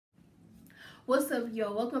What's up,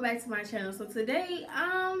 yo? Welcome back to my channel. So today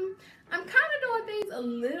I'm kind of doing things a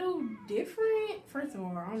little different. First of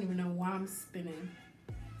all, I don't even know why I'm spinning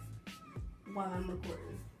while I'm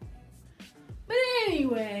recording, but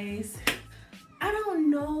anyways, I don't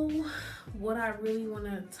know what I really want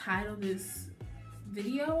to title this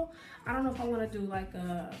video. I don't know if I want to do like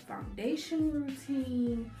a foundation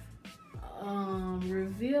routine,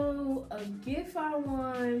 reveal a gift I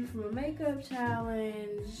won from a makeup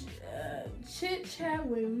challenge, chit chat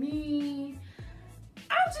with me.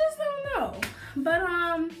 I just don't know. But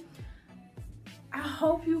I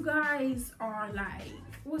hope you guys are like,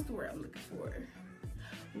 what's the word I'm looking for?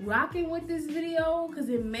 Rocking with this video, because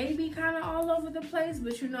it may be kind of all over the place,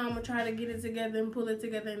 but you know I'm gonna try to get it together and pull it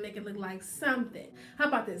together and make it look like something. How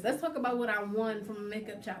about this? Let's talk about what I won from a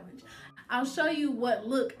makeup challenge. I'll show you what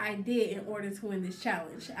look I did in order to win this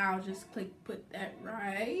challenge. I'll just put that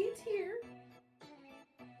right here.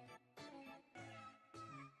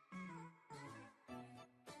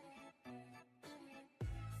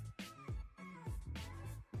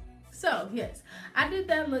 So yes, I did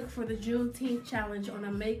that look for the Juneteenth challenge on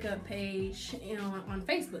a makeup page on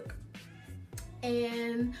Facebook,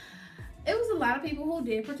 and it was a lot of people who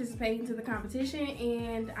did participate into the competition,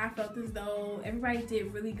 and I felt as though everybody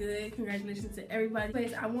did really good. Congratulations to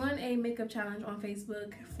everybody. I won a makeup challenge on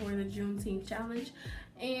Facebook for the Juneteenth challenge,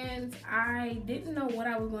 and I didn't know what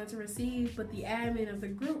I was going to receive, but the admin of the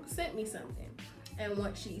group sent me something. And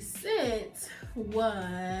what she sent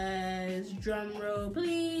was, drum roll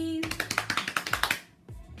please,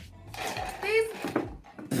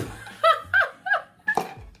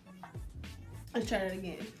 let's try that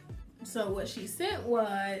again. So what she sent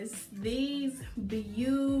was these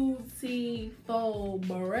beautiful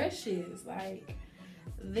brushes. Like,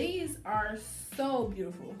 these are so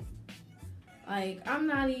beautiful. Like, I'm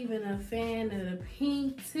not even a fan of the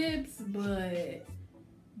pink tips, but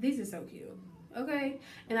these are so cute. Okay,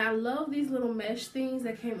 and I love these little mesh things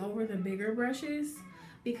that came over the bigger brushes,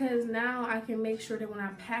 because now I can make sure that when I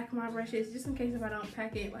pack my brushes, just in case if I don't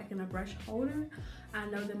pack it like in a brush holder, I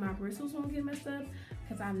know that my bristles won't get messed up,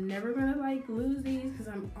 because I'm never gonna like lose these, because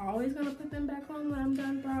I'm always gonna put them back on when I'm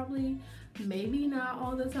done, probably. Maybe not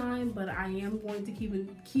all the time, but I am going to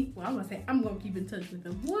I'm gonna keep in touch with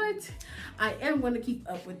them. What? I am going to keep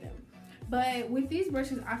up with them. But with these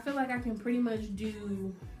brushes, I feel like I can pretty much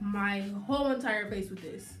do my whole entire face with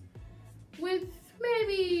this, with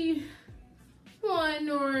maybe 1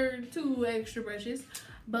 or 2 extra brushes.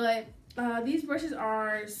 But these brushes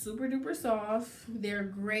are super duper soft. They're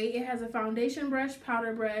great. It has a foundation brush,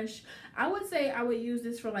 powder brush. I would say I would use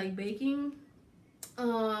this for like baking.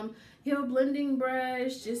 Heel blending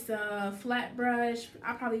brush, just a flat brush.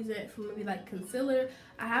 I'll probably use it for maybe like concealer.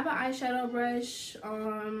 I have an eyeshadow brush,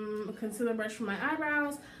 a concealer brush for my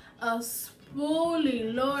eyebrows, a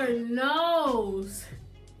spoolie. Lord knows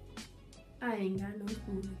I ain't got no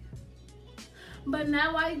spoolie, but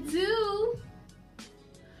now I do.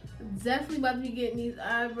 Definitely about to be getting these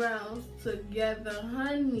eyebrows together,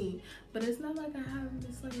 honey. But it's not like I haven't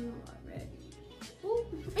been slaying them already. Ooh.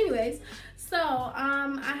 Anyways, so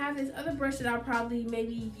I have this other brush that I'll probably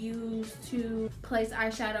maybe use to place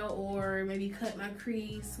eyeshadow or maybe cut my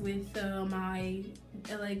crease with my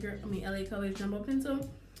LA Colors Jumbo Pencil.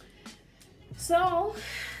 So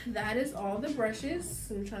that is all the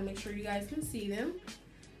brushes. I'm trying to make sure you guys can see them.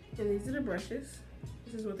 And these are the brushes.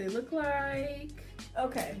 This is what they look like.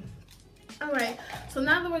 Okay. Alright, so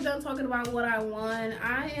now that we're done talking about what I won,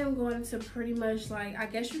 I am going to pretty much, like, I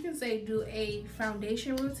guess you can say, do a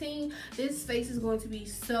foundation routine. This face is going to be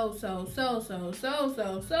so simple.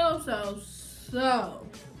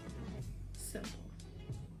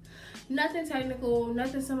 Nothing technical,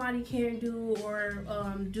 nothing somebody can't do or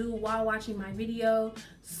do while watching my video.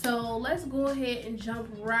 So let's go ahead and jump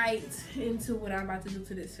right into what I'm about to do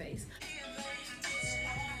to this face.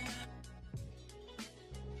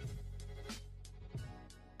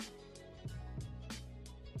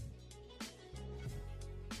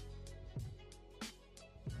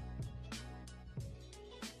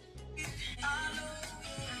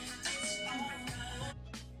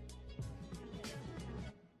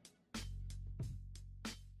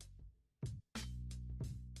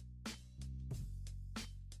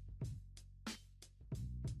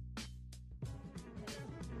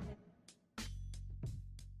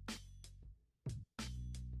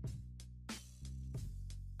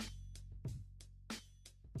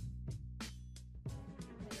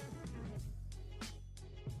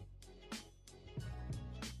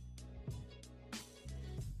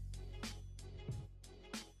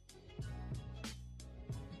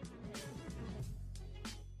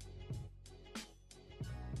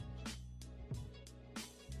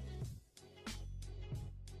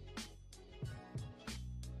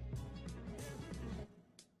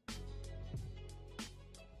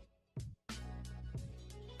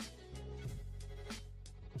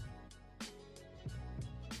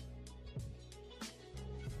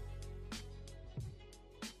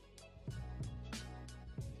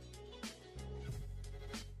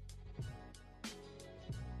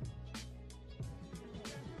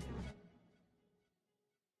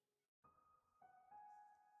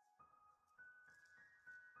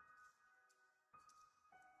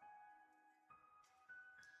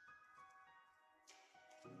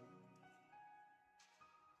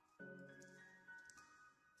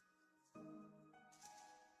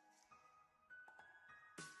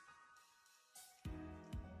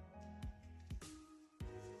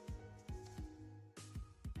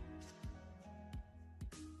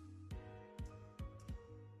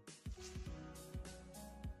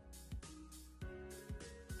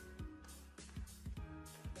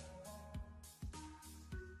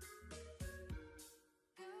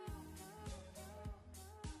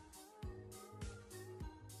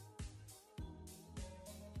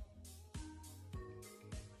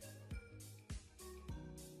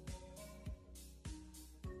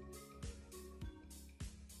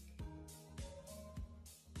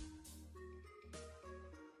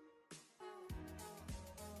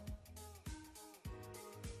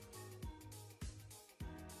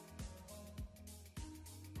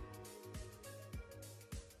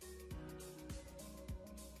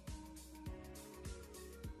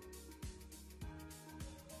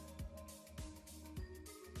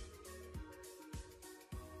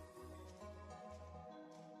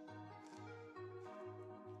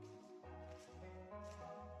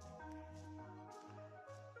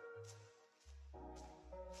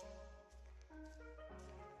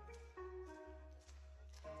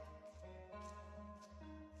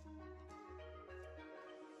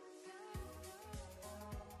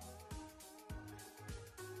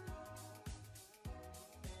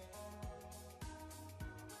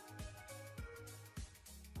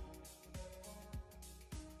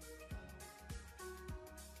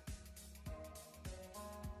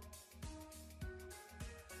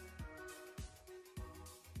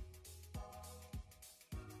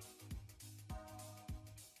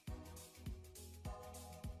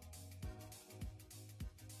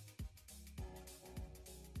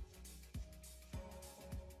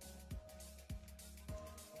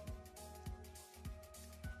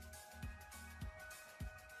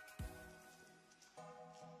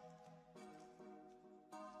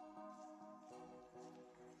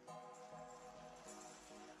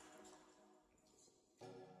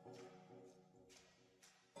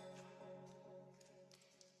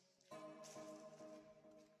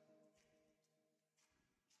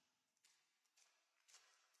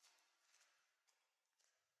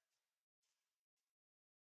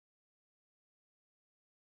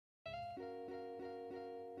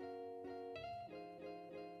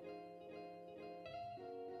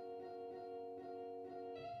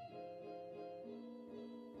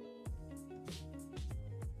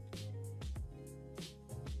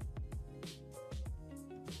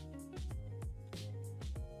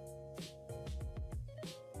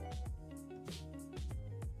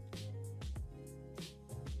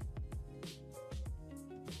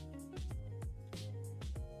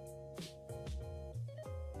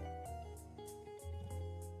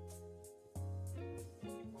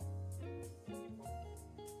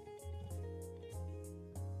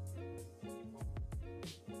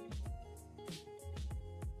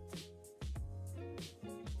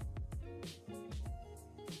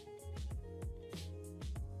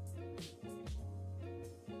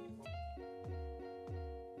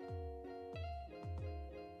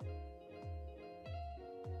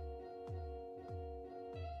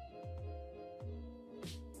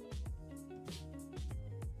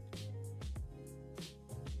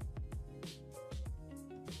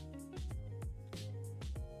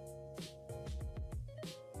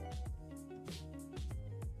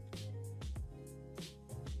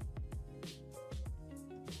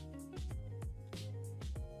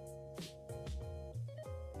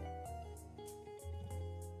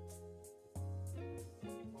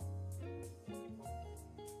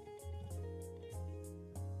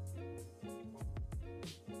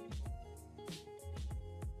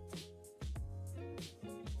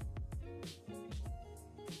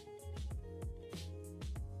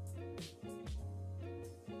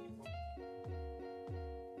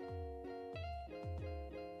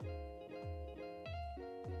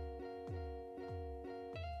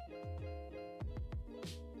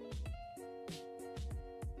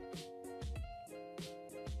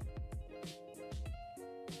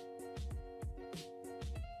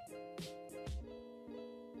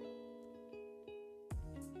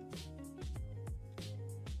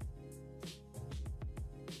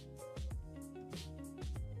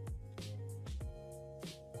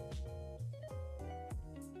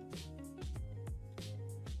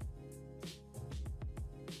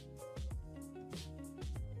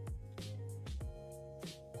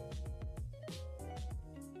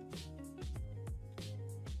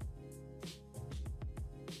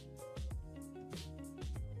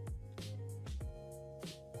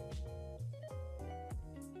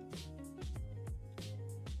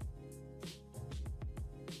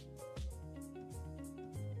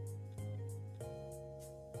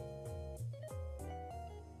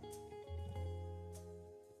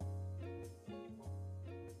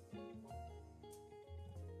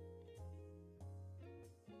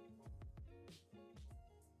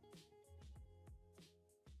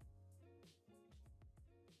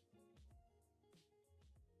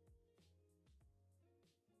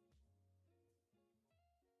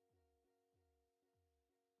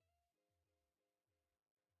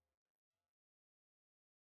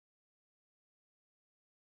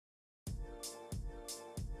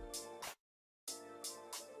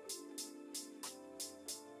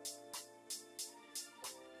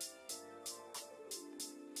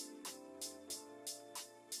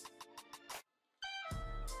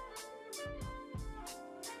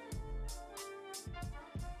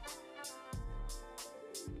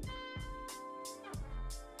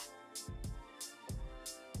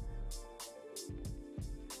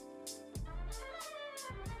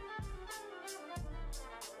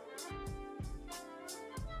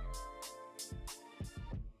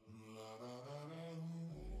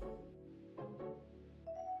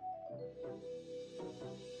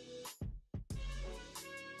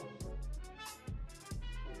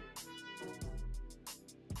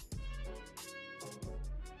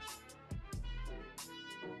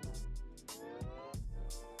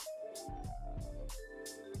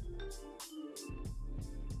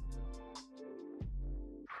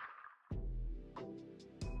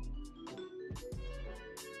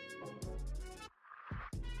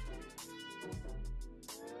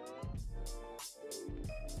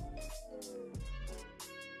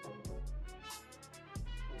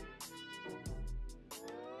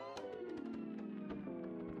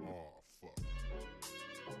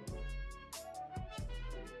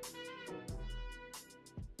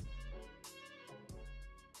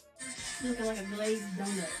 Looking like a glazed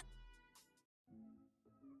donut.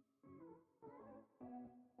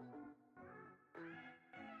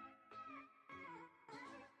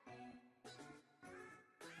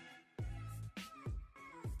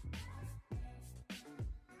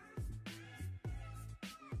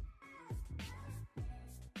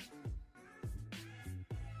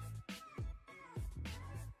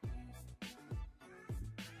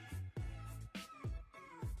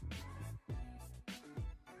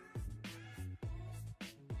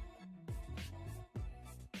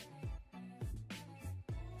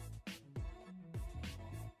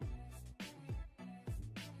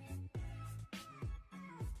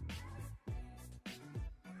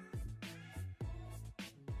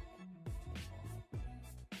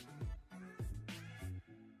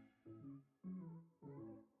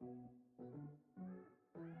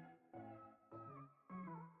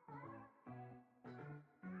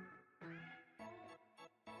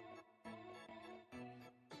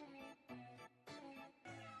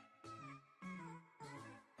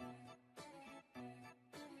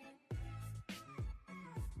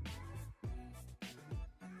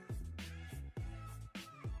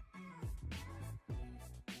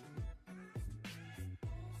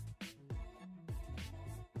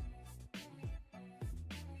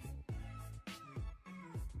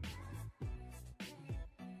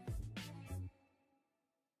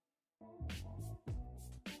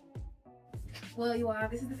 Well, you all,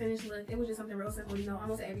 this is the finished look. It was just something real simple, you know,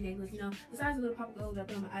 almost an everyday look, you know. Besides a little pop of gold that I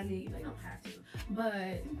put on my eyelid, you know, you don't have to.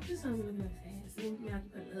 But just something to look fancy. You know, you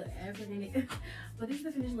put a little effort in it. But this is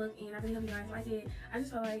the finished look, and I really hope you guys like it. I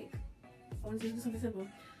just felt like I wanted to do something simple.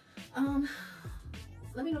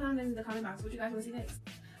 Let me know down in the comment box what you guys want to see next.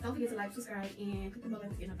 Don't forget to like, subscribe, and click the bell to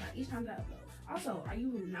get notified each time that I upload. Also, are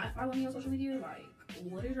you not following me on social media? Like,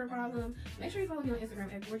 what is your problem? Make sure you follow me on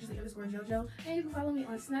Instagram at gorgeously_JoJo, and you can follow me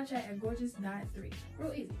on Snapchat at gorgeous.3.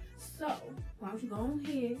 Real easy. So, why don't you go on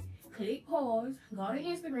ahead, click pause, go to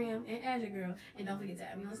Instagram, and add your girl, and don't forget to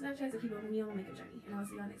add me on Snapchat to keep up with me on my makeup journey. And I'll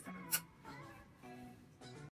see y'all next time.